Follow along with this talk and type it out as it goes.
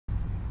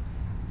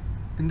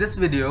In this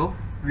video,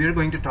 we are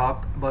going to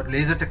talk about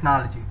laser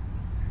technology.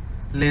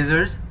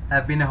 Lasers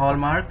have been a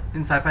hallmark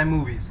in sci-fi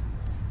movies.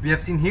 We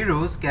have seen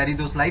heroes carry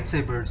those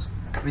lightsabers,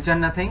 which are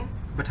nothing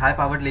but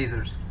high-powered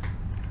lasers.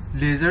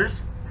 Lasers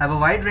have a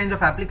wide range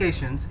of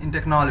applications in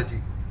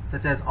technology,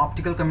 such as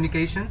optical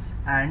communications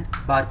and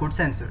barcode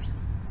sensors.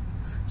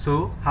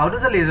 So, how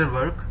does a laser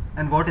work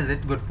and what is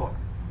it good for?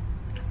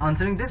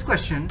 Answering this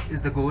question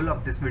is the goal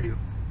of this video.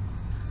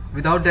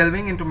 Without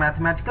delving into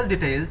mathematical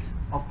details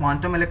of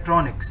quantum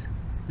electronics,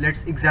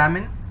 let's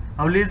examine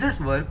how lasers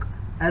work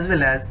as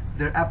well as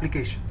their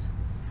applications.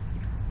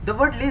 The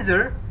word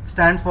laser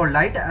stands for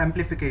light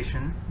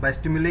amplification by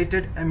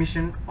stimulated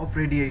emission of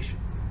radiation.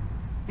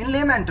 In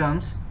layman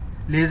terms,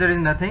 laser is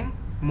nothing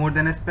more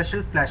than a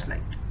special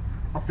flashlight,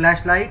 a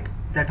flashlight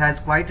that has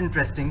quite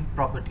interesting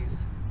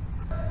properties.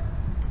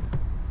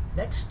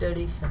 Let's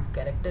study some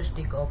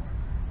characteristics of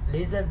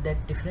laser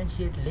that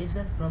differentiate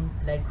laser from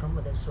light from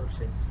other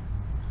sources.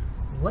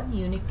 One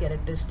unique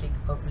characteristic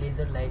of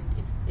laser light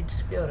is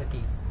its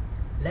purity.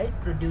 Light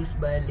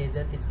produced by a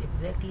laser is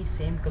exactly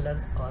same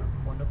color or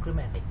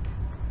monochromatic.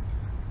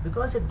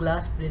 Because a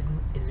glass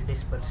prism is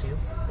dispersive,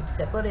 it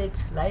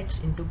separates lights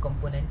into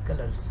component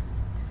colors.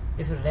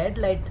 If a red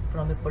light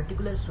from a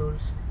particular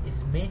source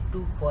is made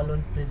to fall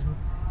on prism,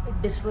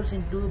 it differs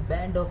into a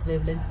band of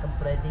wavelength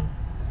comprising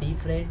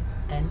deep red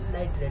and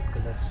light red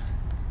colors.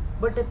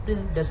 But a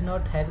prism does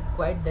not have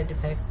quite that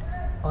effect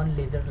on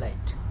laser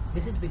light.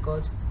 This is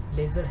because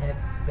lasers have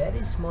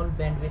very small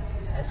bandwidth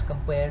as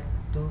compared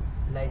to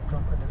light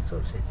from other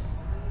sources.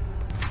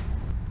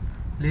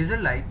 Laser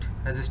light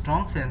has a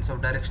strong sense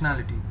of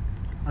directionality.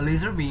 A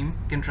laser beam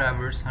can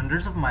traverse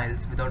hundreds of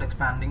miles without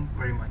expanding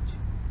very much.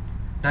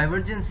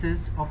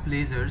 Divergences of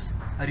lasers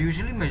are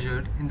usually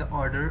measured in the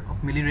order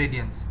of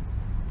milliradians,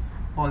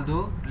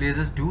 although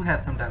lasers do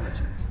have some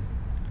divergence.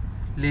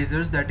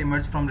 Lasers that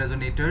emerge from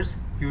resonators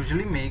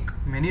usually make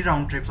many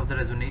round trips of the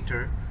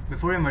resonator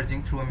before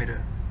emerging through a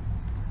mirror.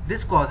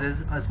 This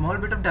causes a small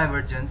bit of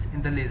divergence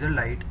in the laser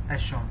light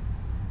as shown.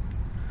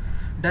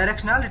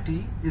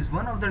 Directionality is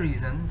one of the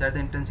reasons that the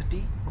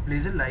intensity of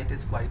laser light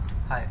is quite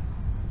high.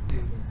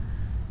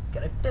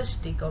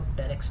 Characteristic of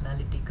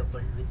directionality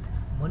coupled with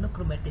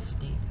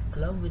monochromaticity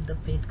along with the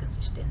phase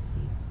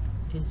consistency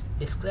is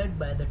described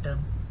by the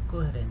term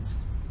coherence.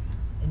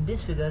 In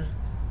this figure,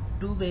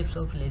 two waves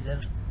of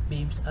laser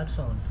beams are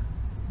shown.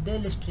 They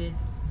illustrate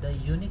the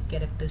unique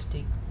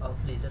characteristic of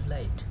laser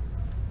light.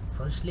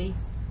 Firstly,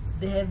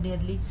 they have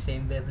nearly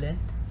same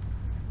wavelength.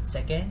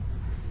 Second,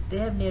 they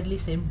have nearly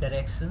same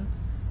direction.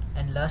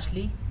 And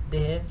lastly,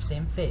 they have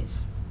same phase.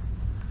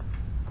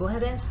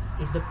 Coherence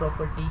is the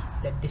property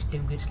that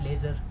distinguishes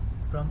laser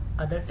from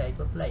other type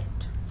of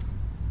light.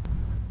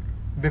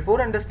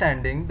 Before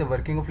understanding the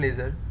working of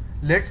laser,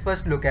 let's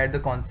first look at the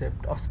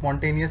concept of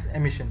spontaneous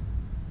emission.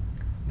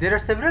 There are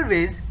several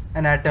ways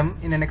an atom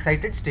in an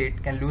excited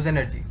state can lose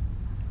energy.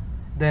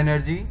 The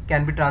energy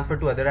can be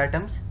transferred to other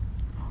atoms,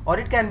 or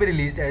it can be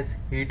released as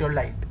heat or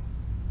light.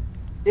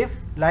 If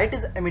light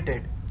is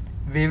emitted,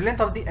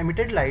 wavelength of the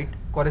emitted light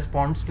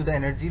corresponds to the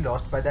energy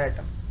lost by the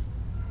atom.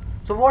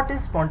 So what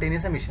is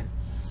spontaneous emission?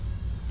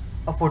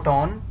 A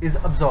photon is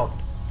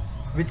absorbed,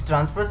 which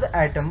transfers the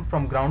atom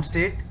from ground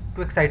state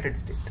to excited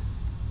state.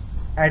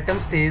 Atom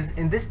stays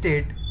in this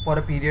state for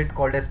a period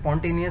called a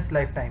spontaneous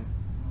lifetime.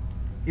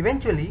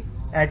 Eventually,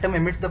 atom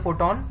emits the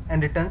photon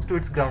and returns to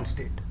its ground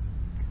state.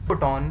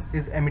 Photon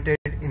is emitted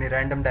in a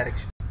random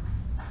direction.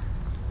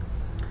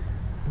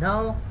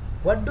 Now,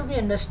 what do we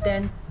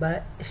understand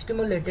by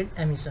stimulated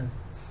emission?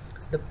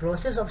 The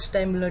process of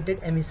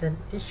stimulated emission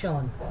is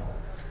shown.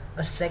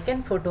 A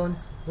second photon,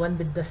 one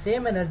with the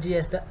same energy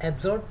as the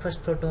absorbed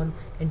first photon,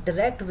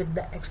 interact with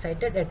the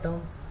excited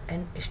atom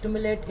and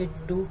stimulate it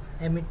to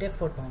emit a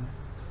photon.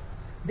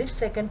 This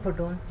second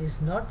photon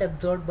is not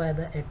absorbed by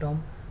the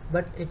atom,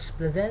 but its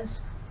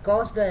presence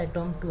causes the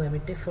atom to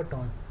emit a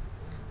photon.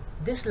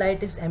 This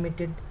light is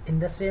emitted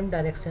in the same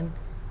direction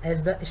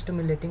as the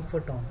stimulating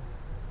photon.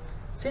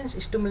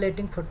 Since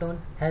stimulating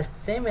photon has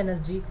same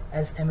energy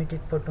as emitted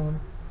photon,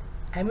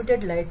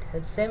 emitted light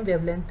has same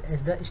wavelength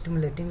as the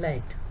stimulating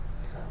light.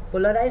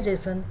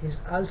 Polarization is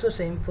also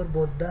same for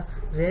both the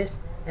rays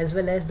as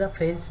well as the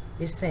phase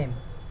is same,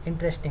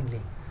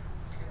 interestingly.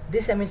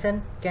 This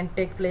emission can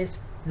take place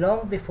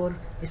long before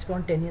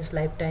spontaneous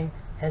lifetime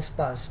has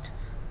passed.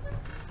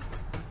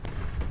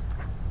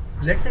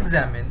 Let's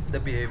examine the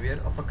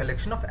behavior of a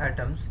collection of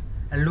atoms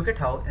and look at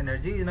how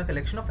energy in a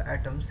collection of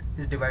atoms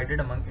is divided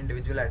among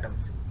individual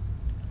atoms.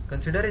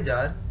 Consider a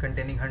jar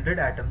containing 100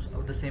 atoms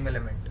of the same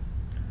element.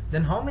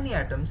 Then how many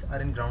atoms are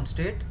in ground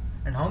state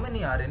and how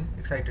many are in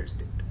excited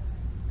state?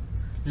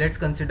 Let's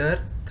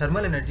consider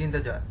thermal energy in the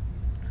jar.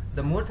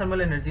 The more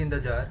thermal energy in the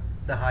jar,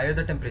 the higher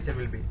the temperature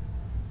will be.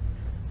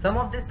 Some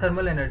of this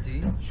thermal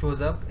energy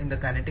shows up in the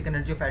kinetic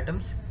energy of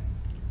atoms,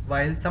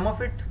 while some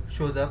of it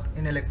shows up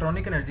in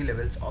electronic energy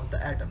levels of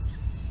the atoms.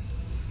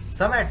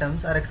 Some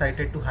atoms are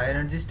excited to higher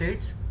energy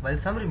states, while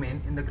some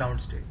remain in the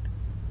ground state.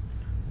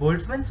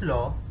 Boltzmann's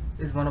law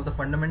is one of the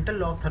fundamental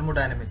laws of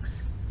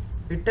thermodynamics.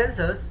 It tells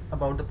us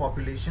about the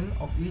population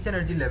of each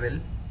energy level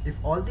if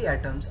all the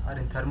atoms are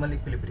in thermal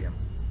equilibrium.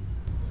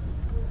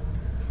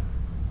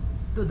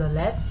 To the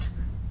left,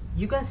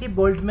 you can see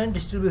Boltzmann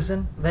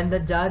distribution when the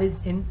jar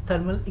is in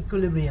thermal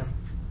equilibrium.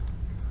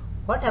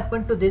 What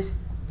happened to this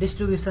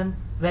distribution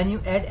when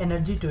you add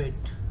energy to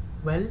it?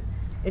 Well,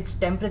 its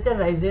temperature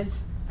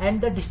rises and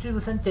the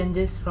distribution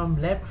changes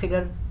from left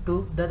figure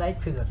to the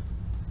right figure.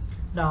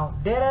 Now,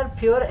 there are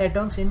fewer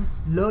atoms in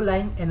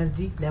low-lying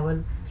energy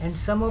level and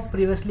some of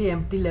previously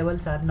empty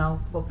levels are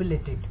now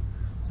populated.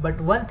 But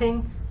one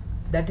thing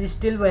that is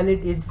still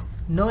valid is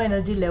no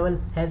energy level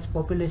has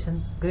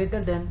population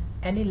greater than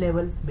any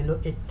level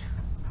below it.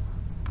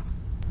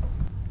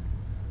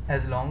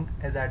 As long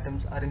as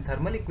atoms are in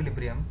thermal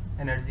equilibrium,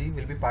 energy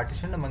will be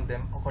partitioned among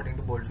them according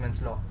to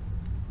Boltzmann's law.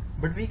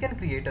 But we can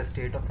create a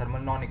state of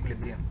thermal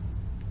non-equilibrium.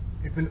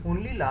 It will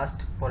only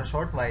last for a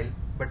short while,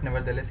 but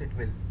nevertheless it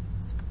will.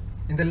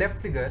 In the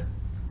left figure,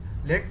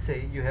 let's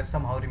say you have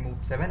somehow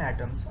removed 7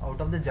 atoms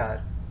out of the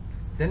jar,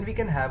 then we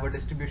can have a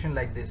distribution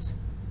like this.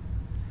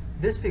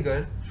 This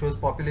figure shows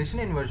population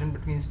inversion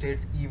between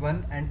states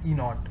E1 and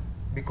E0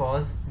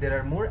 because there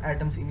are more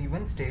atoms in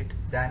E1 state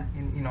than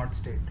in E0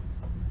 state.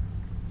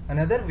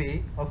 Another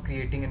way of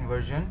creating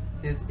inversion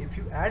is if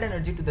you add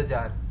energy to the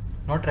jar,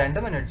 not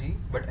random energy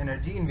but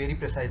energy in very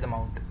precise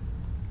amount.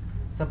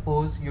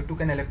 Suppose you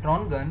took an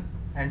electron gun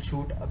and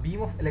shoot a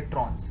beam of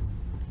electrons,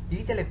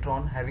 each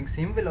electron having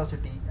same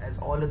velocity as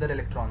all other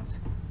electrons.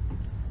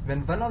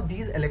 When one of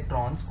these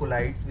electrons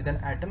collides with an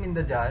atom in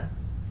the jar,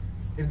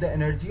 if the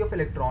energy of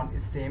electron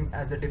is same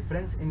as the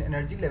difference in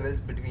energy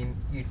levels between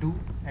E2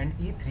 and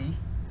E3,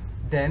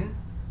 then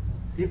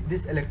if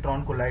this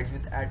electron collides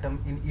with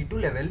atom in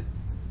E2 level,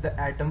 the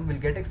atom will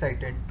get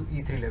excited to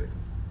E3 level.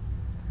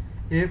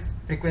 If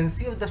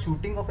frequency of the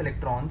shooting of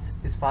electrons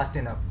is fast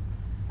enough,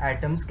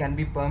 atoms can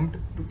be pumped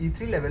to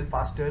E3 level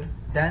faster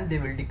than they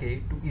will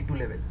decay to E2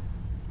 level.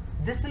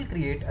 This will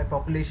create a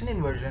population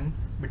inversion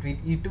between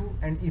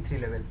E2 and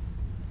E3 level,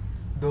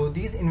 though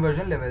these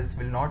inversion levels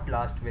will not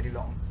last very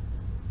long.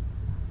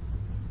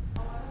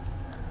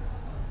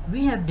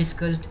 We have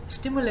discussed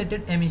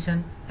stimulated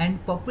emission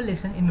and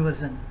population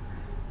inversion.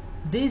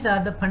 These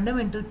are the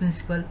fundamental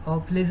principles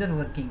of laser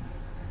working.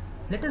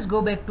 Let us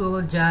go back to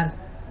our jar.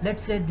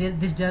 Let's say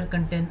this jar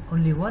contains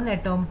only one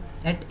atom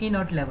at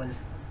E0 level.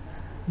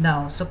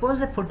 Now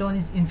suppose a photon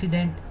is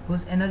incident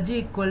whose energy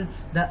equals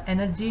the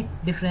energy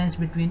difference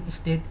between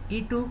state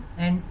E2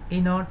 and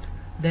E0.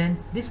 Then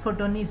this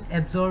photon is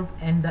absorbed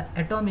and the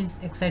atom is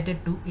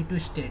excited to E2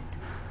 state.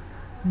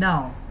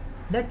 Now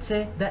let's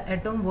say the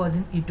atom was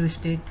in E2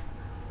 state.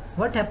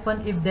 What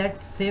happens if that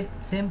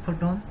same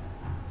photon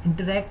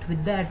interact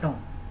with the atom?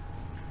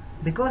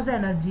 Because the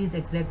energy is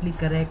exactly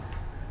correct,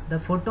 the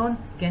photon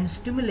can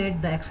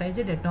stimulate the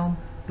excited atom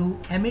to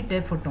emit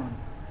a photon.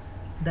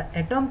 The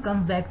atom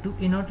comes back to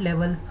E0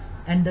 level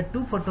and the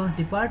two photons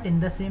depart in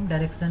the same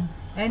direction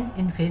and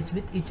in phase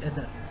with each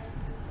other.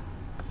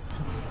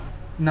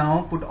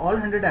 Now put all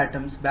 100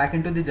 atoms back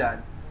into the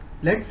jar.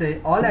 Let's say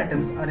all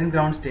atoms are in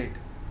ground state.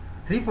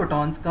 3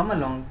 photons come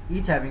along,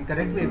 each having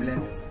correct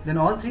wavelength, then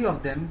all 3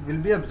 of them will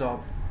be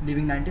absorbed,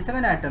 leaving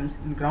 97 atoms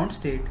in ground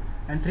state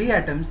and 3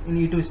 atoms in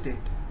E2 state.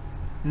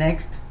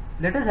 Next,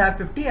 let us have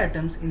 50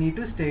 atoms in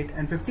E2 state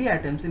and 50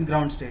 atoms in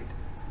ground state.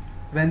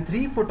 When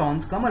 3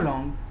 photons come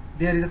along,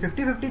 there is a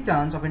 50-50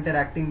 chance of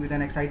interacting with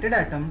an excited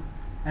atom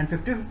and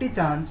 50-50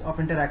 chance of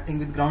interacting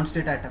with ground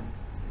state atom.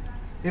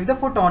 If the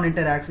photon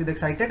interacts with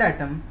excited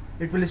atom,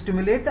 it will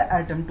stimulate the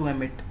atom to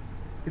emit.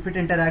 If it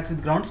interacts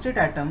with ground state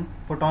atom,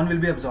 photon will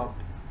be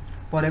absorbed.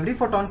 For every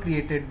photon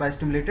created by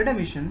stimulated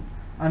emission,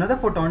 another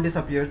photon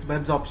disappears by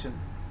absorption.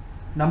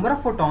 Number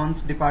of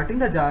photons departing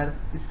the jar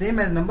is same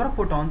as number of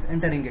photons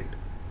entering it.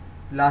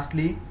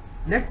 Lastly,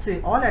 let's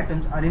say all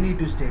atoms are in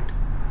E2 state.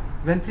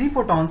 When 3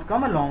 photons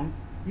come along,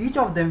 each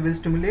of them will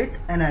stimulate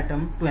an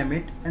atom to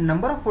emit and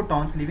number of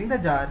photons leaving the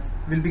jar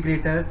will be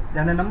greater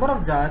than the number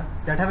of jars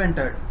that have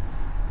entered.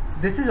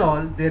 This is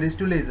all there is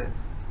to laser.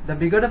 The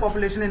bigger the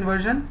population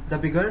inversion, the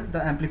bigger the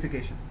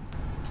amplification.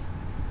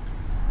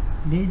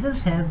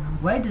 Lasers have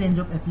wide range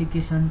of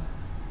application.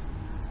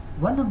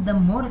 One of the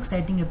more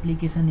exciting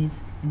application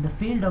is in the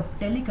field of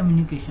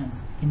telecommunication,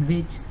 in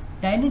which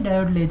tiny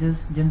diode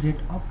lasers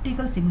generate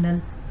optical signal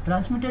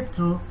transmitted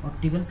through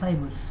optical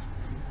fibers.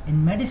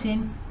 In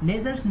medicine,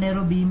 laser's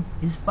narrow beam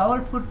is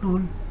powerful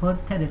tool for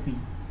therapy.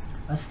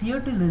 A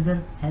CO2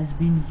 laser has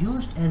been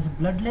used as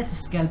bloodless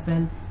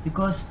scalpel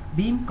because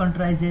beam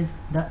contracts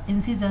the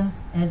incision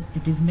as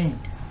it is made.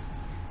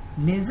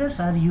 Lasers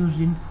are used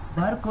in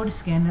barcode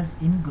scanners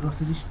in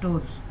grocery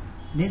stores.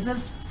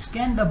 Lasers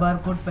scan the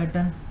barcode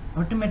pattern,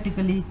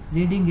 automatically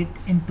reading it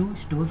into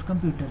store's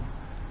computer.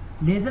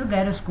 Laser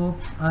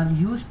gyroscopes are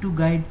used to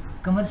guide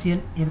commercial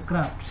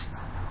aircrafts.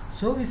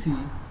 So we see,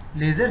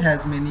 laser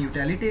has many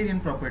utilitarian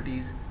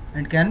properties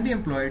and can be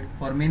employed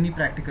for many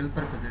practical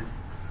purposes.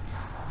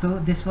 So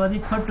this was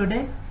it for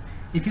today.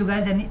 If you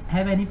guys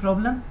have any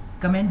problem,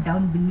 comment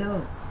down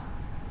below.